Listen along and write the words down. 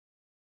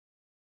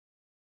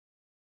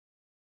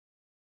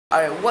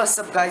Alright, what's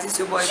up guys, it's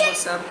your boy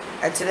Musab,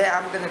 and today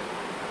I'm gonna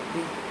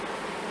be...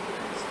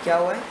 क्या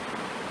हुआ है?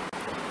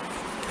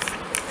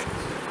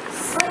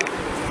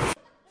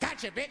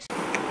 Gotcha, bitch!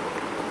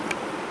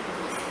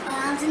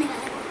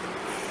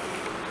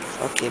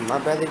 Okay, my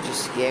brother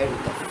just scared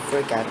the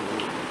frick out of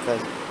me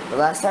because the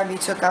last time he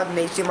took out an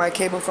HDMI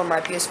cable from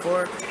my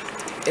PS4,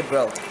 it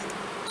broke.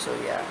 So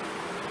yeah.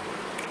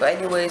 But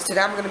anyways, today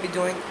I'm gonna be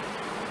doing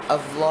a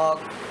vlog.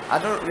 I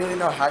don't really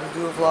know how to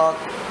do a vlog,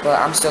 but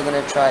I'm still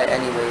gonna try it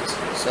anyways.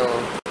 So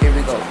here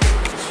we go.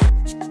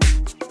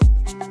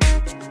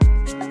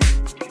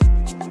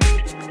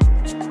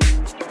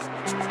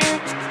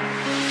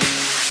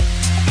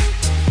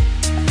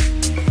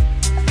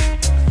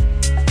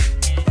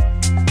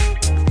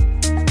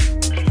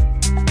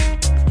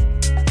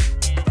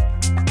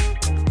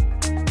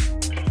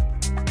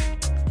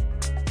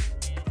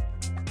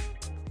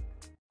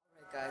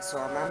 So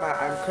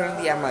I'm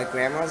currently at my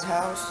grandma's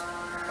house,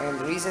 and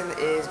the reason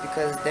is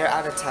because they're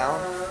out of town,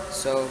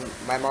 so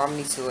my mom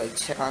needs to like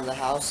check on the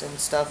house and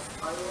stuff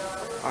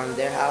on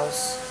their house.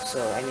 So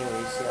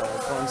anyways, yeah,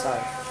 let's go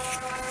inside.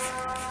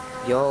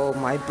 Yo,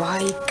 my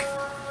bike!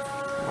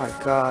 Oh my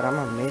god, I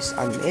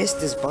missed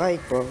this bike,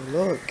 bro.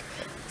 Look,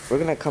 we're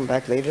gonna come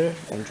back later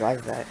and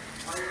drive that.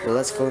 Well,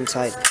 let's go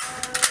inside.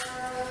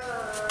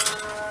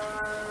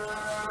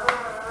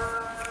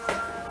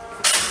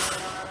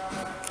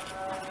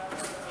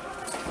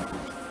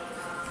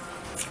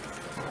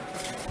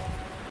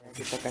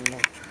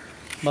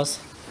 बस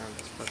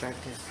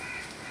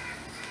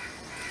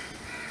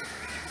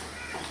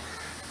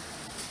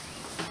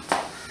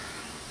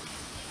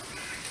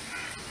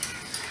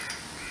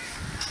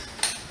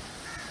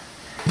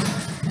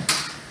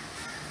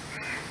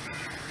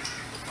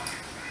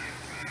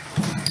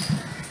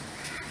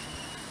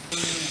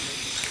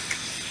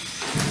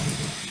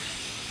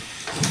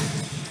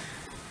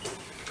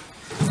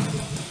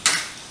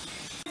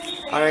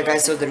Alright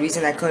guys, so the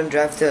reason I couldn't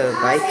drive the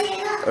bike,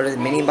 or the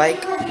mini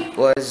bike,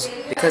 was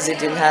because it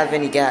didn't have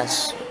any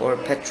gas, or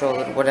petrol,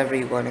 or whatever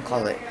you want to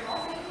call it.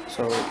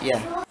 So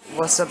yeah.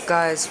 What's up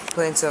guys,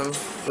 playing some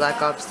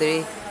Black Ops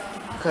 3,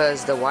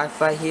 because the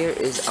Wi-Fi here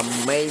is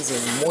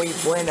amazing, muy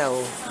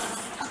bueno.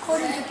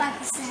 According to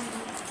Pakistan.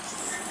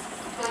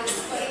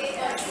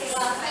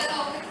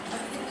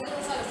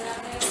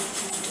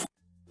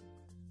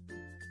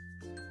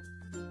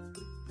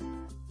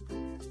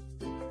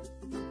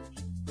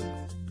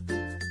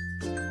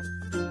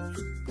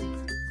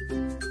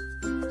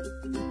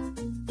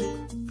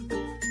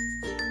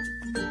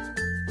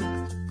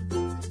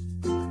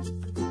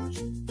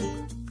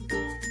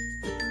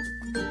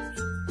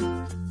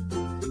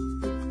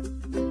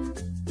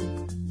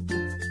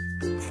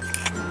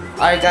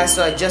 Alright guys,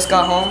 so I just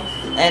got home,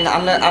 and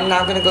I'm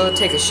now gonna go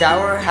take a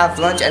shower, have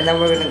lunch, and then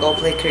we're gonna go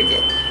play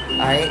cricket.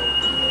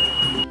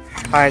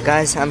 Alright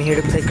guys, I'm here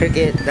to play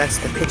cricket. That's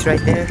the pitch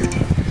right there.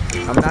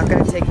 I'm not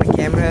gonna take my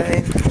camera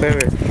in for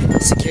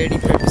security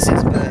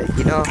purposes, but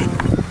you know,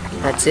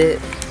 that's it.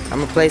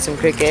 I'm gonna play some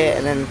cricket,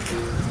 and then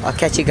I'll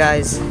catch you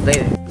guys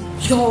later.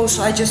 Yo,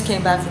 so I just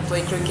came back from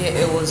playing cricket.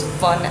 It was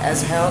fun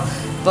as hell,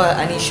 but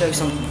I need to show you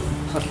something.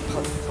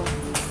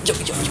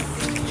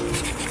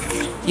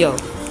 Yo,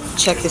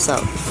 check this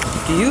out.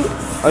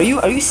 Are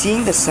you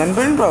seeing the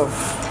sunburn, bro?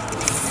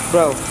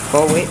 Bro,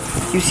 oh wait,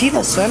 you see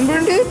the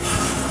sunburn, dude?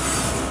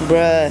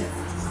 Bruh.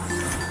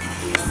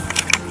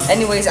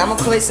 Anyways, I'm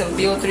gonna play some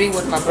BO3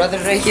 with my brother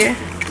right here.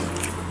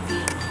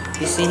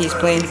 You see, he's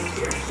playing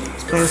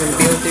some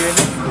BO3 right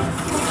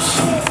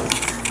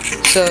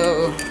here.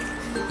 So,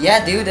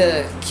 yeah,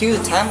 dude, cue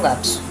the time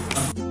lapse.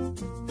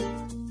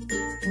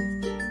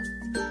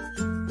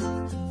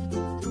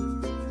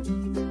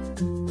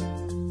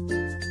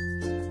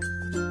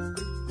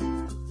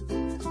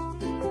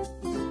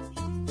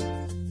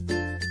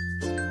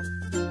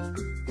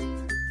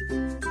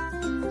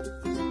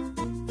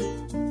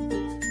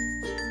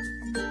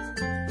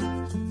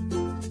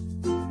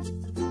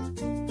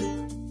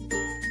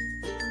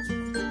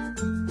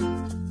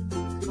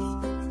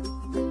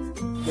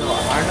 Yo,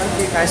 I don't know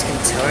if you guys can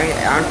tell it.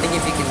 I don't think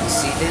if you can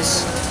see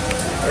this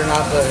or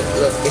not, but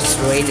look, it's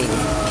raining.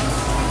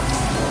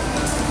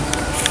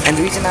 And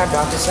the reason I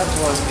brought this up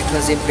was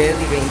because it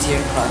barely rains here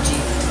in Karachi,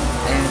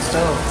 and so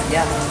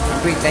yeah, I'm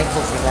pretty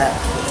thankful for that.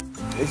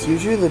 It's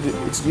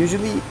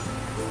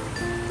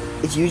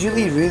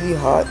usually really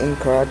hot in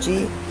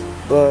Karachi,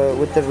 but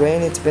with the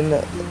rain, it's been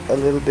a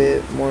little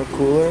bit more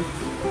cooler.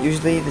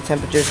 Usually the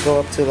temperatures go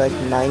up to like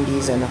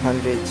 90s and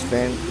 100s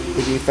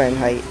degree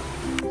Fahrenheit.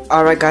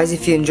 Alright guys,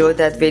 if you enjoyed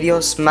that video,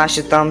 smash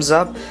a thumbs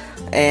up,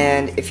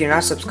 and if you're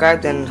not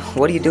subscribed, then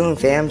what are you doing,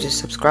 fam? Just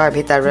subscribe,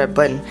 hit that red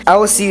button. I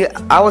will see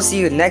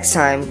you next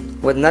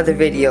time with another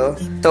video.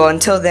 So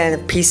until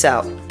then, peace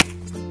out.